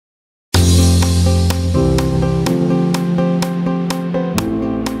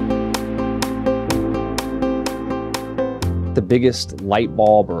biggest light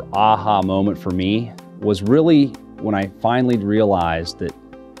bulb or aha moment for me was really when I finally realized that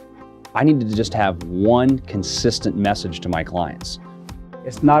I needed to just have one consistent message to my clients.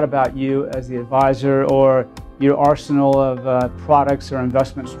 It's not about you as the advisor or your arsenal of products or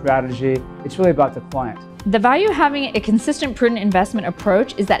investment strategy. It's really about the client. The value of having a consistent, prudent investment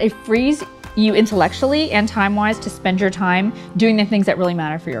approach is that it frees you intellectually and time-wise to spend your time doing the things that really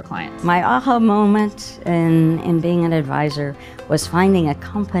matter for your clients. My aha moment in being an advisor was finding a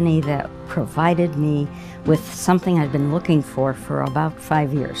company that provided me with something I'd been looking for about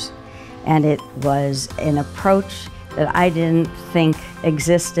 5 years. And it was an approach that I didn't think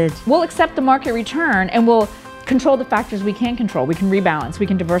existed. We'll accept the market return and we'll control the factors we can control. We can rebalance, we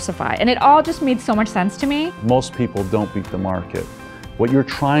can diversify. And it all just made so much sense to me. Most people don't beat the market. What you're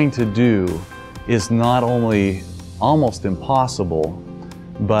trying to do is not only almost impossible,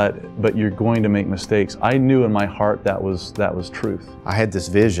 but you're going to make mistakes. I knew in my heart that was truth. I had this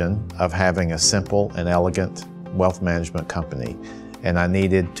vision of having a simple and elegant wealth management company, and I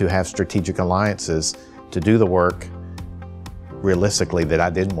needed to have strategic alliances to do the work realistically that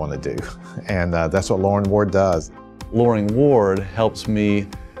I didn't want to do. And that's what Loring Ward does. Loring Ward helps me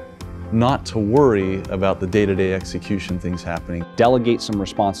not to worry about the day-to-day execution things happening. Delegate some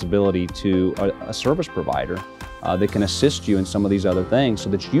responsibility to a service provider that can assist you in some of these other things so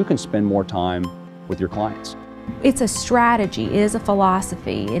that you can spend more time with your clients. It's a strategy, it is a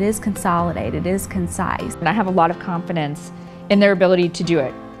philosophy, it is consolidated, it is concise. And I have a lot of confidence in their ability to do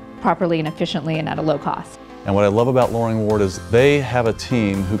it properly and efficiently and at a low cost. And what I love about Loring Ward is they have a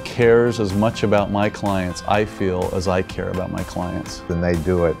team who cares as much about my clients, I feel, as I care about my clients. And they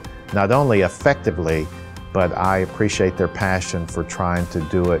do it not only effectively, but I appreciate their passion for trying to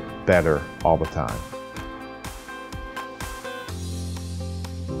do it better all the time.